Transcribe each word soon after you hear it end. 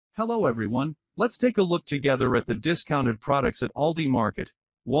Hello everyone, let's take a look together at the discounted products at ALDI Market.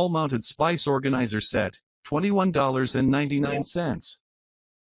 Wall-mounted spice organizer set, $21.99.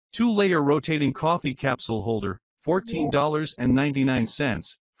 Two-layer rotating coffee capsule holder,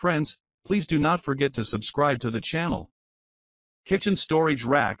 $14.99. Friends, please do not forget to subscribe to the channel. Kitchen storage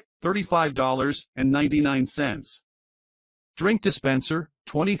rack, $35.99. Drink dispenser,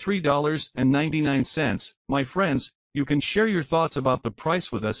 $23.99. My friends, you can share your thoughts about the price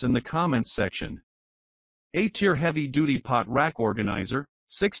with us in the comments section. 8-tier heavy-duty pot rack organizer,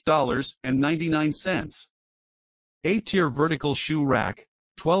 $6.99. 8-tier vertical shoe rack,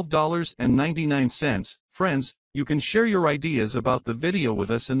 $12.99. Friends, you can share your ideas about the video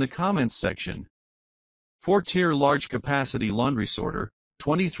with us in the comments section. 4-tier large capacity laundry sorter,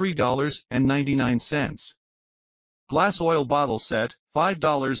 $23.99. Glass oil bottle set,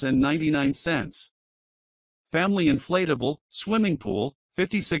 $5.99. Family inflatable swimming pool,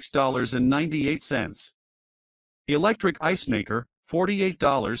 $56.98. Electric ice maker,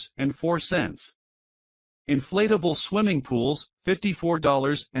 $48.04. Inflatable swimming pools,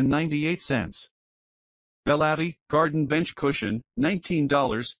 $54.98. ALDI garden bench cushion,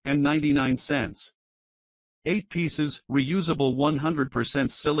 $19.99. 8 pieces reusable 100%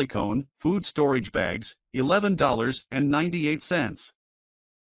 silicone food storage bags, $11.98.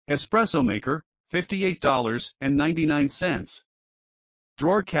 Espresso maker, $58.99.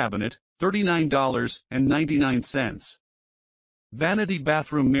 Drawer cabinet, $39.99. Vanity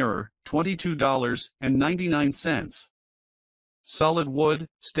bathroom mirror, $22.99. Solid wood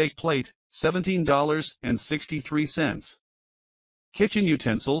steak plate, $17.63. Kitchen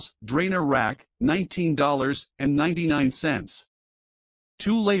utensils drainer rack, $19.99.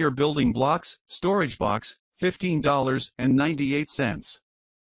 Two-layer building blocks storage box, $15.98.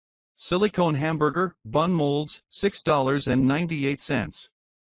 Silicone hamburger bun molds, $6.98.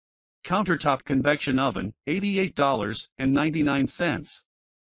 Countertop convection oven, $88.99.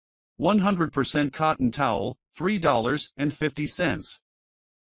 100% cotton towel, $3.50.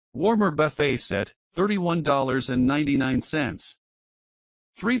 Warmer buffet set, $31.99.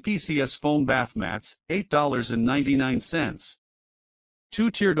 3 PCS foam bath mats, $8.99.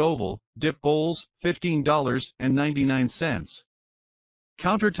 2-tiered oval dip bowls, $15.99.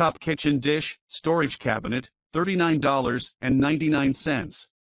 Countertop kitchen dish storage cabinet, $39.99.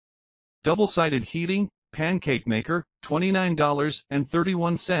 Double-sided heating pancake maker,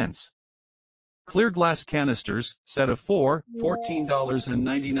 $29.31. Clear glass canisters set of 4,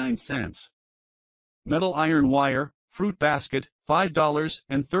 $14.99. Metal iron wire fruit basket,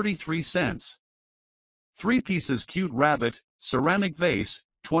 $5.33. 3 pieces cute rabbit ceramic vase,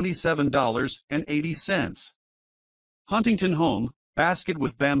 $27.80. Huntington Home basket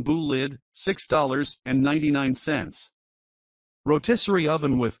with bamboo lid, $6.99. Rotisserie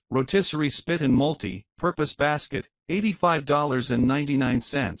oven with rotisserie spit and multi-purpose basket,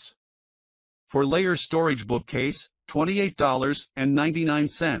 $85.99. 4-layer storage bookcase,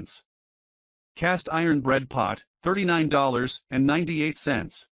 $28.99. Cast iron bread pot,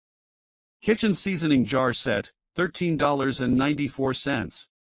 $39.98. Kitchen seasoning jar set, $13.94.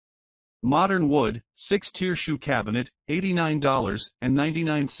 Modern wood 6-tier shoe cabinet,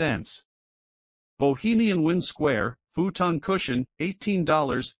 $89.99. Bohemian Wind Square futon cushion,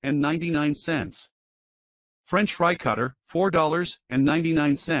 $18.99. French fry cutter,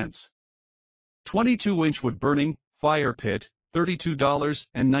 $4.99. 22-inch wood burning fire pit,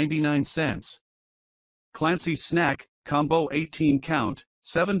 $32.99. Clancy snack combo 18 count,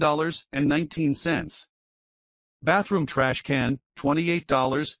 $7.19. Bathroom trash can,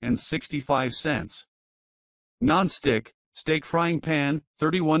 $28.65. Non-stick steak frying pan,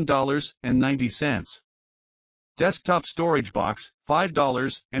 $31.90. Desktop storage box,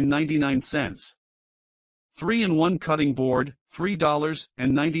 $5.99. 3-in-1 cutting board,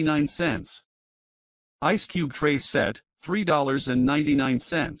 $3.99. Ice cube tray set,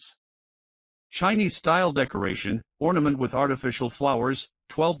 $3.99. Chinese style decoration ornament with artificial flowers,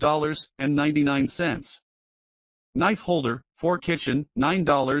 $12.99. Knife holder for kitchen,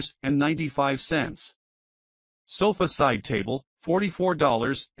 $9.95. Sofa side table,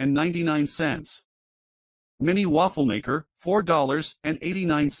 $44.99. Mini waffle maker,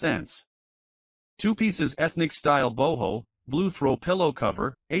 $4.89. 2 pieces ethnic style boho blue throw pillow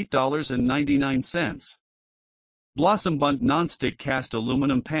cover, $8.99. Blossom Bunt nonstick cast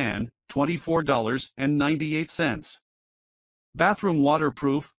aluminum pan, $24.98. Bathroom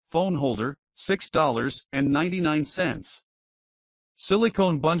waterproof phone holder, $6.99.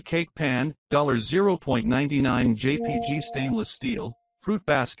 Silicone bundt cake pan, $0.99. JPG stainless steel fruit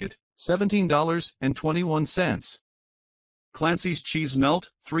basket, $17.21. Clancy's cheese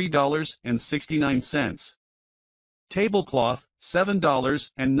melt, $3.69. Tablecloth,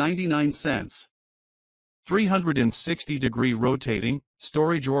 $7.99. 360-degree rotating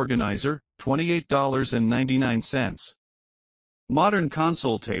storage organizer, $28.99. Modern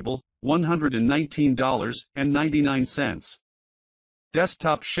console table, $119.99.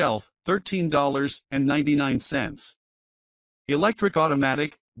 Desktop shelf, $13.99. Electric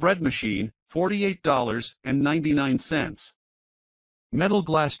automatic bread machine, $48.99. Metal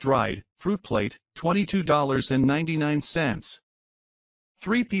glass dried fruit plate, $22.99.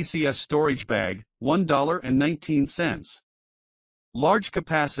 3 PCS storage bag, $1.19. Large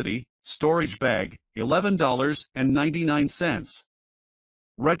capacity storage bag, $11.99.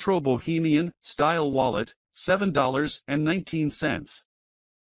 Retro Bohemian style wallet, $7.19.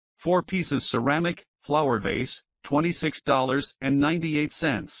 4 pieces ceramic flower vase,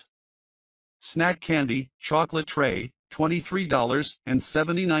 $26.98. Snack candy chocolate tray,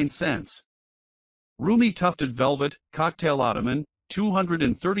 $23.79. Roomy tufted velvet cocktail ottoman,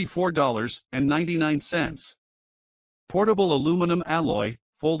 $234.99. Portable aluminum alloy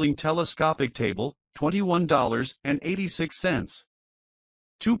folding telescopic table, $21.86.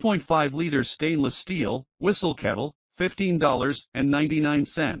 2.5-liter stainless steel whistle kettle,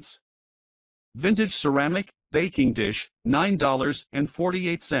 $15.99. Vintage ceramic baking dish,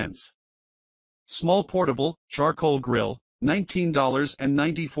 $9.48. Small portable charcoal grill,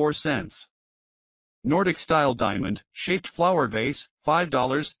 $19.94. Nordic style diamond shaped flower vase,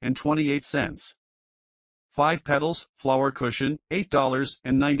 $5.28. 5 petals flower cushion,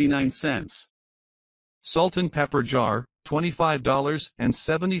 $8.99. Salt and pepper jar,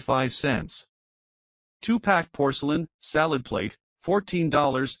 $25.75. 2-pack porcelain salad plate,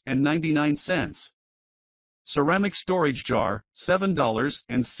 $14.99. Ceramic storage jar,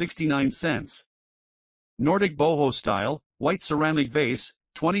 $7.69. Nordic boho style white ceramic vase,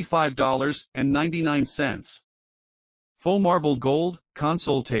 $25.99. Faux marble gold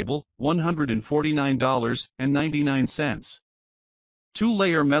console table, $149.99.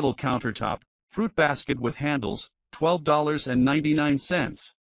 2-layer metal countertop fruit basket with handles,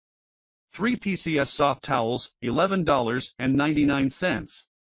 $12.99. 3 PCS soft towels, $11.99.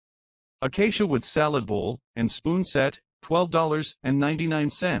 Acacia wood salad bowl and spoon set,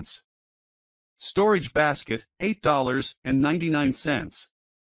 $12.99. Storage basket, $8.99.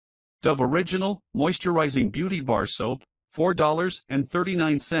 Dove Original Moisturizing Beauty Bar Soap,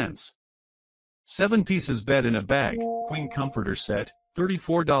 $4.39. 7 pieces bed in a bag queen comforter set,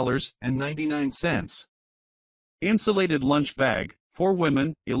 $34.99. Insulated lunch bag for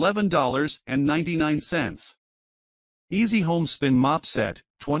women, $11.99. Easy Home Spin mop set,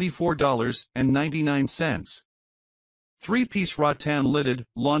 $24.99. 3-piece rattan lidded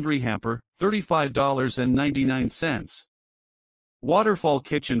laundry hamper, $35.99. Waterfall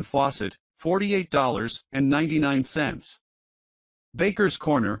kitchen faucet, $48.99. Baker's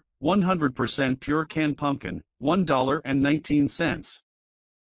Corner 100% pure canned pumpkin, $1.19.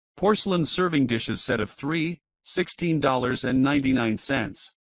 Porcelain serving dishes set of 3, $16.99.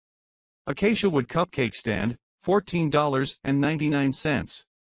 Acacia wood cupcake stand, $14.99.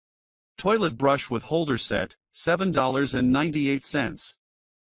 Toilet brush with holder set, $7.98.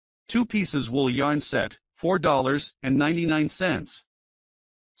 2 pieces wool yarn set, $4.99.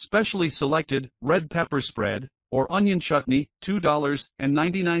 Specially selected red pepper spread or onion chutney,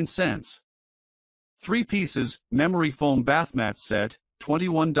 $2.99. 3 pieces memory foam bath mat set,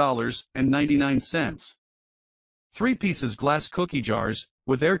 $21.99. 3 pieces glass cookie jars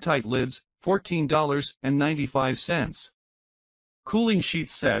with airtight lids, $14.95. Cooling sheet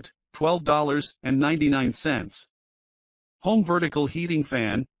set, $12.99. Home vertical heating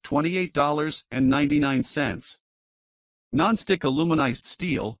fan, $28.99. Non-stick aluminized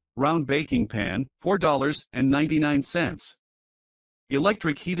steel round baking pan, $4.99.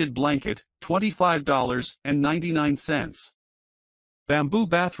 Electric heated blanket, $25.99. Bamboo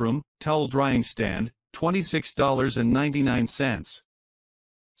bathroom towel drying stand, $26.99.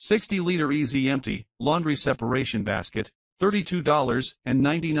 60-liter easy empty laundry separation basket,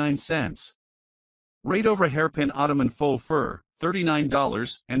 $32.99. Radover hairpin ottoman faux fur,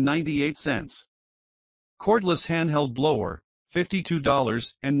 $39.98. Cordless handheld blower,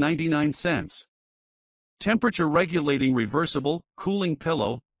 $52.99. Temperature regulating reversible cooling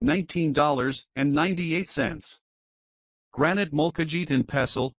pillow, $19.98. Granite molkajit and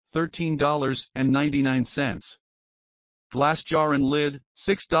pestle, $13.99. Glass jar and lid,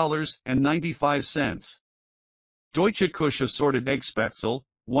 $6.95. Deutsche Kusch assorted egg spätzle,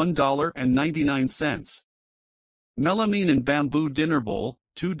 $1.99. Melamine and bamboo dinner bowl,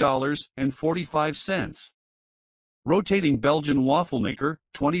 $2.45. Rotating Belgian waffle maker,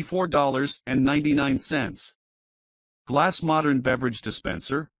 $24.99. Glass modern beverage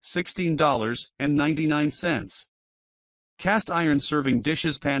dispenser, $16.99. Cast iron serving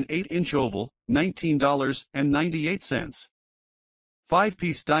dishes pan 8-inch oval, $19.98.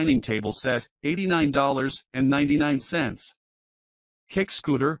 5-piece dining table set, $89.99. Kick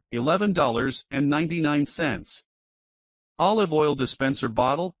scooter, $11.99. Olive oil dispenser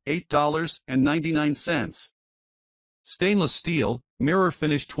bottle, $8.99. Stainless steel, mirror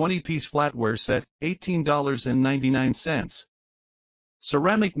finish 20-piece flatware set, $18.99.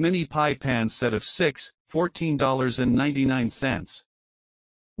 Ceramic mini pie pan set of 6, $14.99.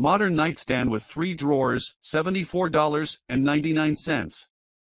 Modern nightstand with 3 drawers, $74.99.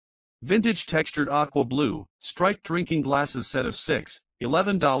 Vintage textured aqua blue, striped drinking glasses set of 6,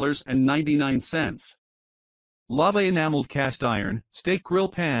 $11.99. Lava enameled cast iron, steak grill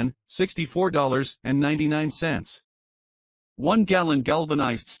pan, $64.99. 1-gallon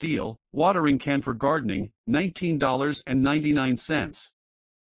galvanized steel, watering can for gardening, $19.99.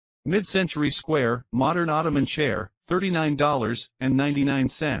 Mid-century square, modern ottoman chair,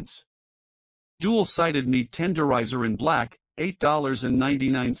 $39.99. Dual-sided meat tenderizer in black,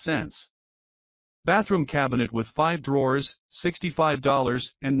 $8.99. Bathroom cabinet with 5 drawers,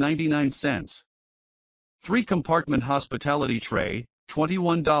 $65.99. 3-compartment hospitality tray,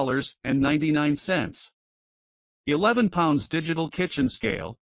 $21.99. 11 pounds digital kitchen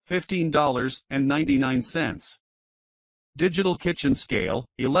scale, $15.99. Digital kitchen scale,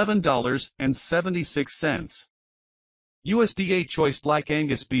 $11.76. USDA Choice Black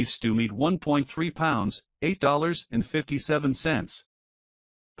Angus Beef Stew Meat 1.3 pounds, $8.57.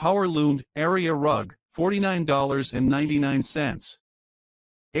 Power Loomed Area Rug, $49.99.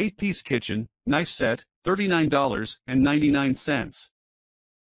 8-piece kitchen, knife set, $39.99.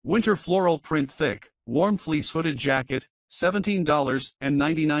 Winter floral print thick, warm fleece hooded jacket,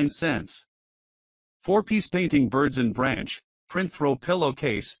 $17.99. 4-piece painting birds and branch, print throw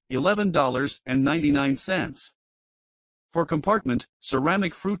pillowcase, $11.99. 4-compartment,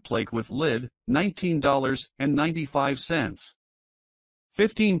 ceramic fruit plate with lid, $19.95.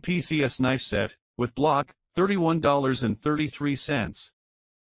 15 PCS knife set, with block, $31.33.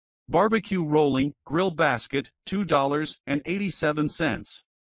 Barbecue rolling, grill basket, $2.87.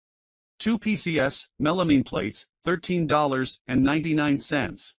 2 PCS, melamine plates,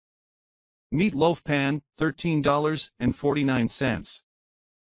 $13.99. Meatloaf pan, $13.49.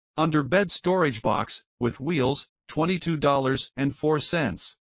 Under bed storage box, with wheels,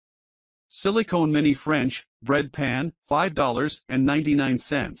 $22.04. Silicone mini French bread pan,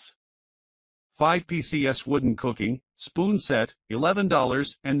 $5.99. 5 PCS wooden cooking spoon set,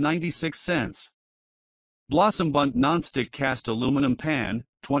 $11.96. Blossom Bunt nonstick cast aluminum pan,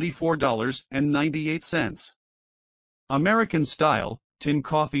 $24.98. American style tin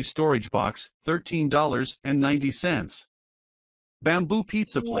coffee storage box, $13.90. Bamboo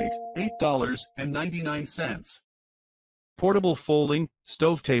pizza plate, $8.99. Portable folding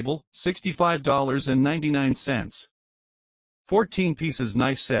stove table, $65.99. 14 pieces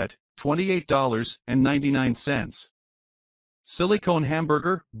knife set, $28.99. Silicone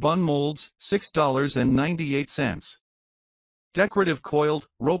hamburger bun molds, $6.98. Decorative coiled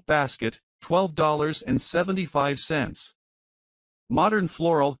rope basket, $12.75. Modern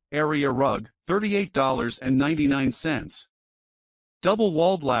floral area rug, $38.99. Double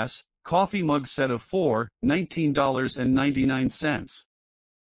wall glass coffee mug set of 4, $19.99.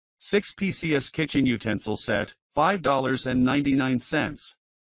 6 PCS kitchen utensil set, $5.99.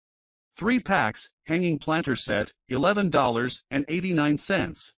 3 packs hanging planter set,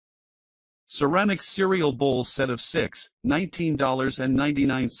 $11.89. Ceramic cereal bowl set of 6,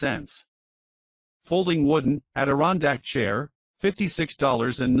 $19.99. Folding wooden Adirondack chair,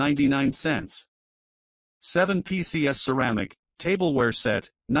 $56.99. 7 PCS ceramic tableware set,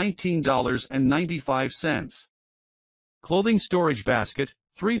 $19.95. Clothing storage basket,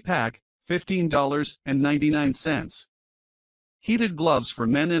 3-pack, $15.99. Heated gloves for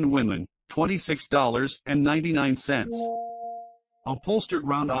men and women, $26.99. Upholstered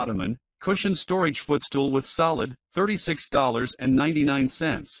round ottoman, cushion storage footstool with solid,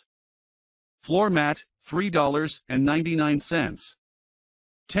 $36.99. Floor mat, $3.99.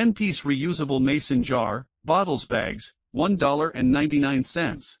 10-piece reusable mason jar, bottles bags,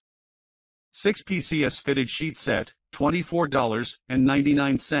 $1.99. 6 PCS fitted sheet set,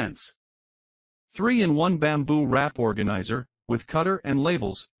 $24.99. 3-in-1 bamboo wrap organizer, with cutter and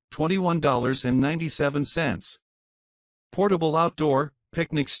labels, $21.97. Portable outdoor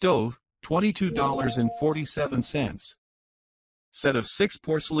picnic stove, $22.47. Set of 6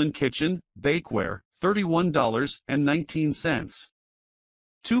 porcelain kitchen bakeware, $31.19.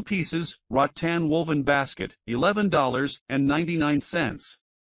 2 pieces, rattan woven basket, $11.99.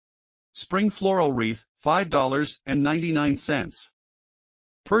 Spring floral wreath, $5.99.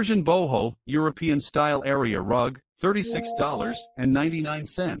 Persian boho, European-style area rug,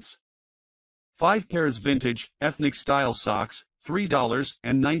 $36.99. 5 pairs vintage, ethnic-style socks,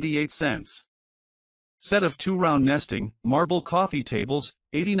 $3.98. Set of 2 round nesting, marble coffee tables,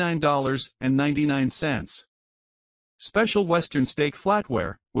 $89.99. Special Western steak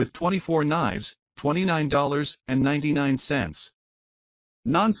flatware, with 24 knives, $29.99.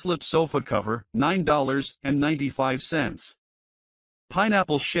 Non-slip sofa cover, $9.95.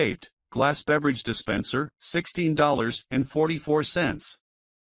 Pineapple-shaped, glass beverage dispenser, $16.44.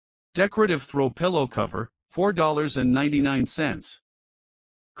 Decorative throw pillow cover, $4.99.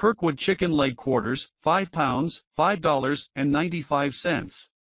 Kirkwood chicken leg quarters, 5 pounds, $5.95.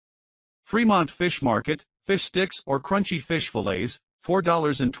 Fremont Fish Market, fish sticks or crunchy fish fillets,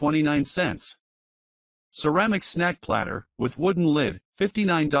 $4.29. Ceramic snack platter, with wooden lid,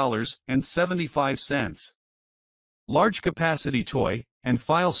 $59.75. Large capacity toy and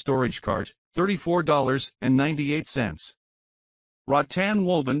file storage cart, $34.98. Rattan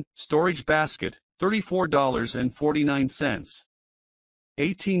woven storage basket, $34.49.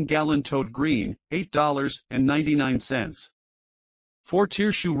 18-gallon tote green, $8.99.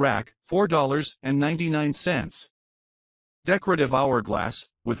 4-tier shoe rack, $4.99. Decorative hourglass,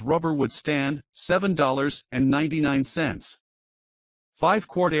 with rubber wood stand, $7.99.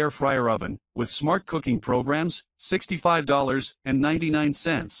 5-quart air fryer oven, with smart cooking programs,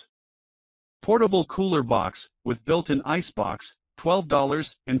 $65.99. Portable cooler box, with built-in ice box,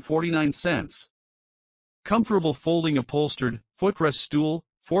 $12.49. Comfortable folding upholstered footrest stool,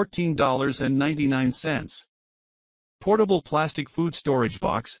 $14.99. Portable plastic food storage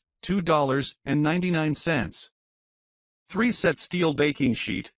box, $2.99. 3-set steel baking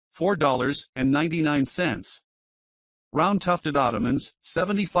sheet, $4.99. Round tufted ottomans,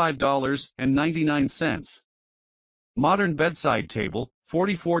 $75.99. Modern bedside table,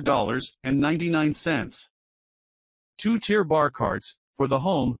 $44.99. 2-tier bar carts, for the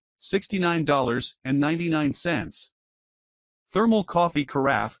home, $69.99. Thermal coffee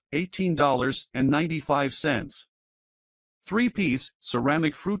carafe, $18.95. 3-piece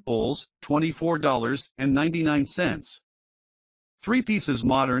ceramic fruit bowls, $24.99. 3 pieces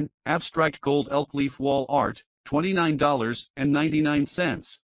modern, abstract gold elk leaf wall art,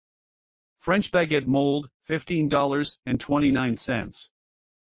 $29.99. French baguette mold, $15.29.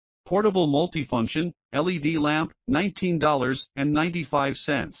 Portable multifunction, LED lamp,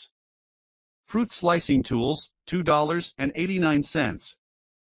 $19.95. Fruit slicing tools, $2.89.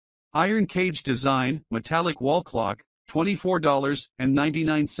 Iron cage design, metallic wall clock,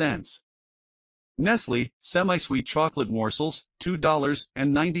 $24.99. Nestle, semi-sweet chocolate morsels,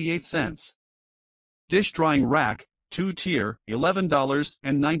 $2.98. Dish drying rack, 2-tier,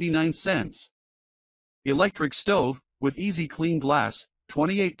 $11.99. Electric stove, with easy clean glass,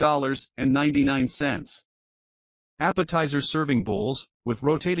 $28.99. Appetizer serving bowls, with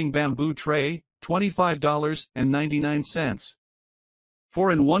rotating bamboo tray, $25.99.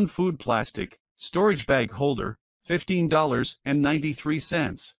 4-in-1 food plastic, storage bag holder,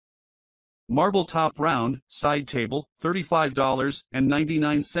 $15.93. Marble top round, side table,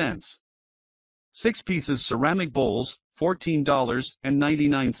 $35.99. 6 pieces ceramic bowls,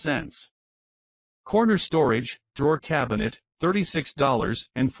 $14.99. Corner storage, drawer cabinet,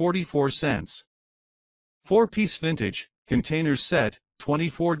 $36.44. 4-piece vintage, container set,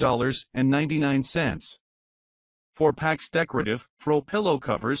 $24.99. 4-packs decorative, throw pillow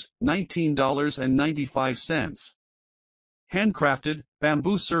covers, $19.95. Handcrafted,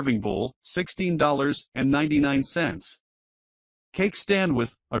 bamboo serving bowl, $16.99. Cake stand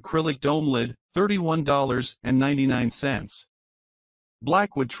with acrylic dome lid, $31.99.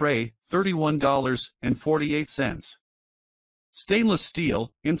 Blackwood tray, $31.48. Stainless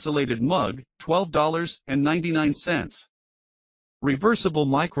steel, insulated mug, $12.99. Reversible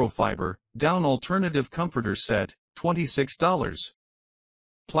microfiber, down alternative comforter set, $26.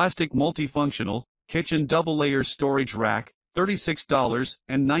 Plastic multifunctional, kitchen double-layer storage rack,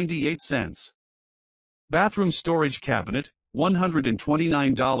 $36.98. Bathroom storage cabinet,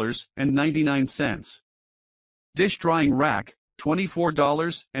 $129.99. Dish drying rack,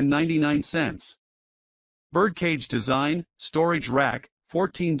 $24.99. Birdcage design, storage rack,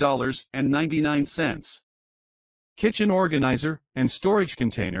 $14.99. Kitchen organizer and storage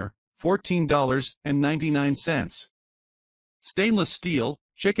container, $14.99. Stainless steel,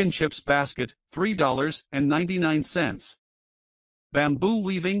 chicken chips basket, $3.99. Bamboo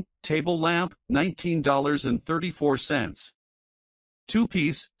weaving table lamp, $19.34.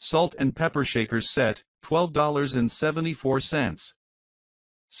 2-piece salt and pepper shaker set, $12.74.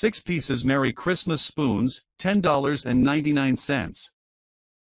 6 pieces Merry Christmas spoons, $10.99.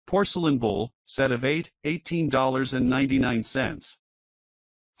 Porcelain bowl, set of 8, $18.99.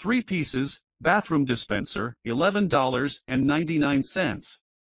 3 pieces, bathroom dispenser, $11.99.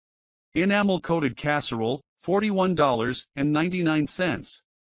 Enamel-coated casserole, $41.99.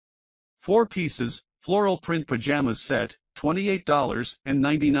 4 pieces, floral print pajamas set,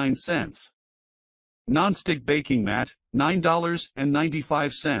 $28.99. Non-stick baking mat,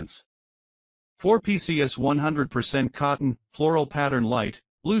 $9.95. 4 PCS 100% cotton, floral pattern light,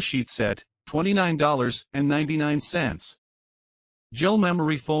 blue sheet set, $29.99. Gel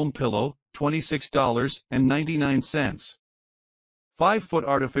memory foam pillow, $26.99. 5-foot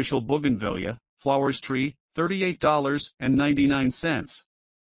artificial bougainvillea, flowers tree, $38.99.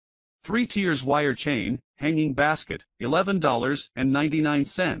 3 tiers wire chain, hanging basket,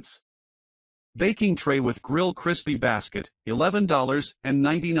 $11.99. Baking tray with grill crispy basket,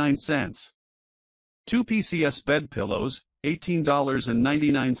 $11.99. 2 PCS bed pillows,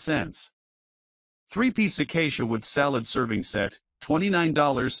 $18.99. 3-piece acacia wood salad serving set,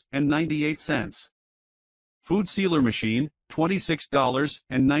 $29.98. Food sealer machine,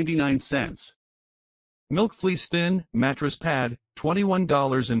 $26.99. Milk fleece thin mattress pad,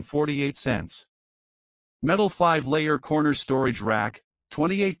 $21.48. Metal 5-layer corner storage rack,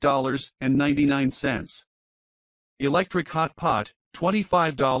 $28.99. Electric hot pot,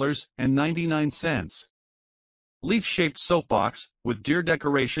 $25.99. Leaf-shaped soapbox, with deer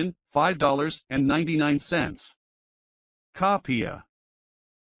decoration, $5.99. Capia.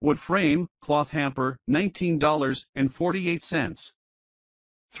 Wood frame, cloth hamper, $19.48.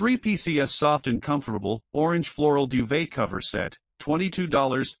 3 PCS soft and comfortable, orange floral duvet cover set,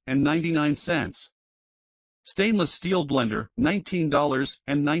 $22.99. Stainless steel blender,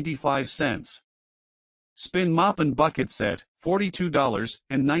 $19.95. Spin mop and bucket set,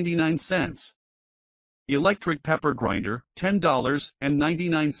 $42.99. Electric pepper grinder,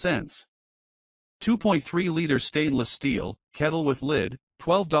 $10.99. 2.3-liter stainless steel kettle with lid,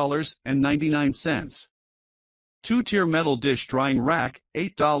 $12.99. 2-tier metal dish drying rack,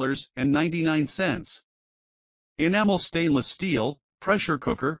 $8.99. Enamel stainless steel pressure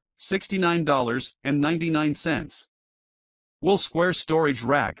cooker, $69.99. Wool square storage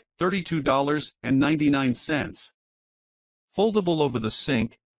rack, $32.99. Foldable over the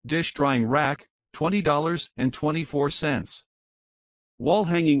sink dish drying rack, $20.24. Wall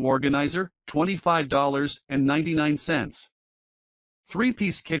hanging organizer, $25.99.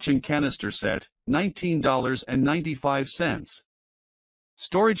 3-piece kitchen canister set, $19.95.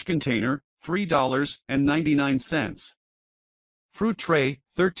 Storage container, $3.99. Fruit tray,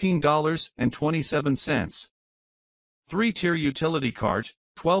 $13.27. 3-tier utility cart,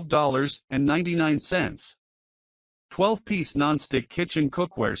 $12.99. 12-piece non-stick kitchen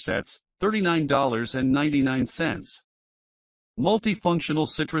cookware sets, $39.99. Multifunctional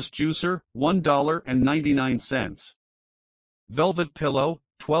citrus juicer, $1.99. Velvet pillow,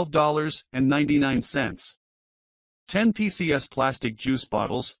 $12.99. 10 PCS plastic juice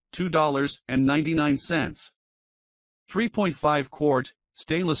bottles, $2.99. 3.5 quart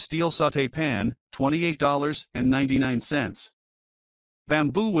stainless steel sauté pan, $28.99.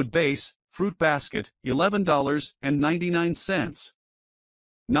 Bamboo wood base fruit basket, $11.99.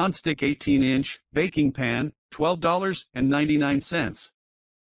 Non-stick 18-inch baking pan, $12.99.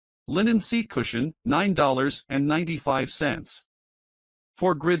 Linen seat cushion, $9.95.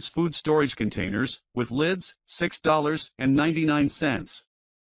 4 grids food storage containers, with lids, $6.99.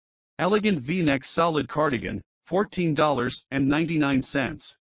 Elegant V-neck solid cardigan,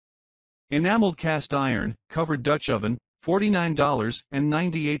 $14.99. Enameled cast iron, covered Dutch oven,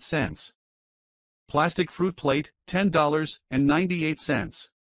 $49.98. Plastic fruit plate, $10.98.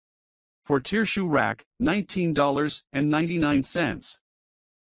 4-tier shoe rack, $19.99.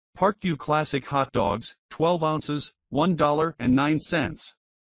 Parkview Classic hot dogs, 12 ounces, $1.09.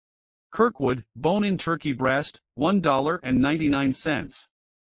 Kirkwood bone-in turkey breast, $1.99.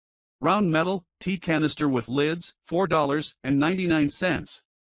 Round metal tea canister with lids, $4.99.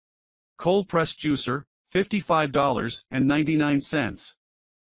 Cold press juicer, $55.99.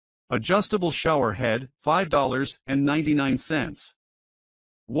 Adjustable shower head, $5.99.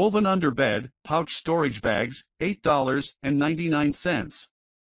 Woven underbed pouch storage bags, $8.99.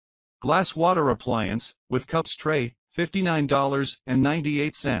 Glass water appliance with cups tray,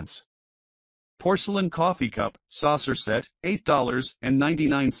 $59.98. Porcelain coffee cup saucer set,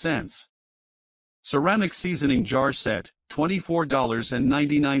 $8.99. Ceramic seasoning jar set,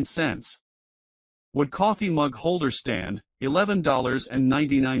 $24.99. Wood coffee mug holder stand,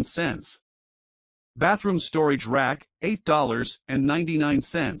 $11.99. Bathroom storage rack,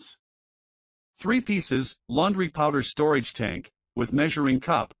 $8.99. 3 pieces, laundry powder storage tank, with measuring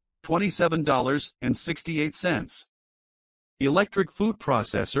cup, $27.68. Electric food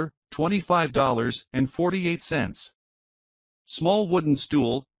processor, $25.48. Small wooden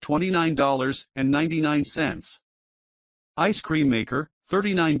stool, $29.99. Ice cream maker,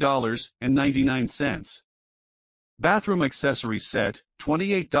 $39.99. Bathroom accessory set,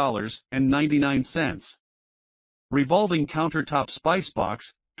 $28.99. Revolving countertop spice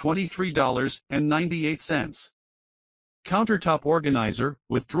box, $23.98. Countertop organizer,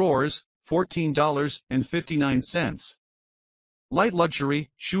 with drawers, $14.59. Light luxury,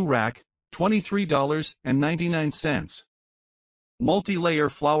 shoe rack, $23.99. Multi-layer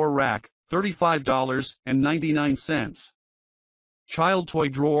flower rack, $35.99. Child toy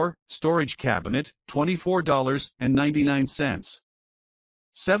drawer, storage cabinet, $24.99.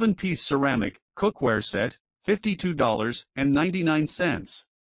 7-piece ceramic, cookware set, $52.99.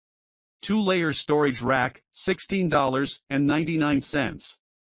 2-layer storage rack, $16.99.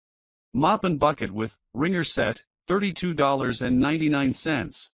 Mop and bucket with wringer set,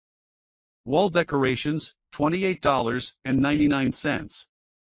 $32.99. Wall decorations, $28.99.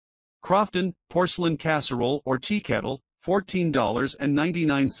 Crofton porcelain casserole or tea kettle,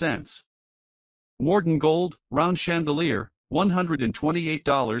 $14.99. Morton gold round chandelier,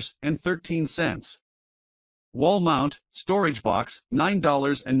 $128.13. Wall mount storage box,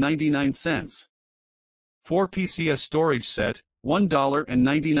 $9.99. 4 PCS storage set,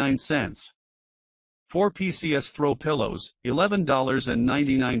 $1.99. 4 PCS throw pillows,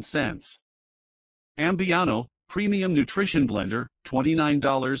 $11.99. Ambiano premium nutrition blender,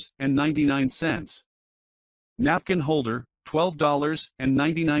 $29.99. Napkin holder,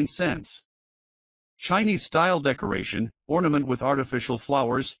 $12.99. Chinese style decoration, ornament with artificial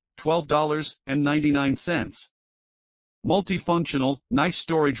flowers, $12.99. Multifunctional knife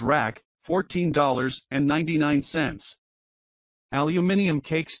storage rack, $14.99. Aluminium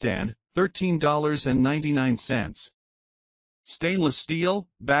cake stand, $13.99. Stainless steel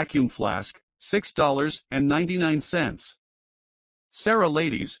vacuum flask, $6.99. Sarah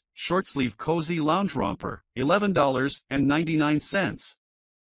Ladies short sleeve cozy lounge romper, $11.99.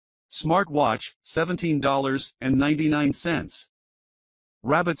 Smart watch, $17.99.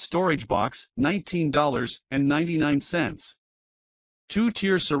 Rabbit storage box, $19.99.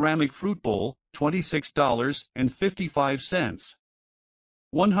 2-tier ceramic fruit bowl, $26.55.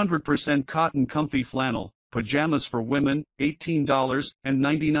 100% cotton comfy flannel, pajamas for women,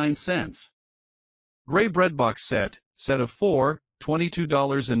 $18.99. Gray bread box set of 4,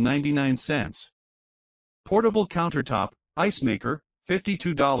 $22.99. Portable countertop, ice maker,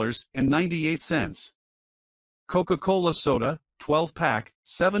 $52.98. Coca-Cola soda, 12-pack,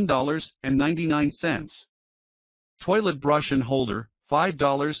 $7.99. Toilet brush and holder,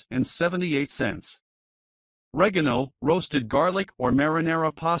 $5.78. Oregano, roasted garlic or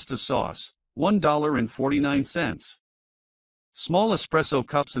marinara pasta sauce, $1.49. Small espresso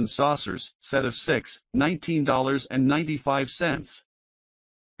cups and saucers, set of 6, $19.95.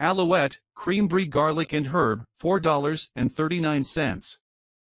 Alouette, cream brie garlic and herb, $4.39.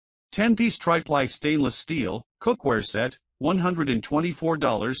 10-piece tri-ply stainless steel, cookware set,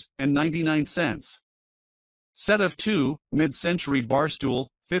 $124.99. Set of 2, mid-century bar stool,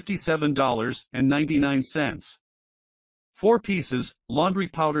 $57.99. 4 pieces, laundry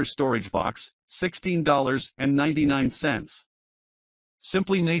powder storage box, $16.99.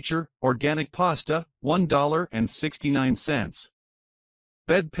 Simply Nature, organic pasta, $1.69.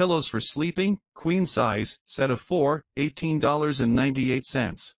 Bed pillows for sleeping, queen size, set of 4,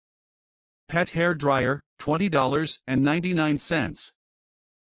 $18.98. Pet hair dryer, $20.99.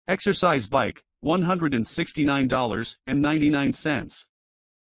 Exercise bike, $169.99.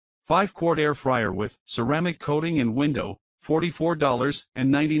 5-quart air fryer with ceramic coating and window,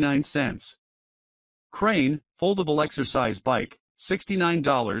 $44.99. Crane, foldable exercise bike,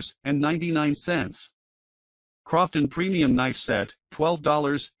 $69.99. Crofton premium knife set,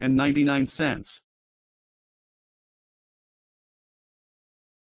 $12.99.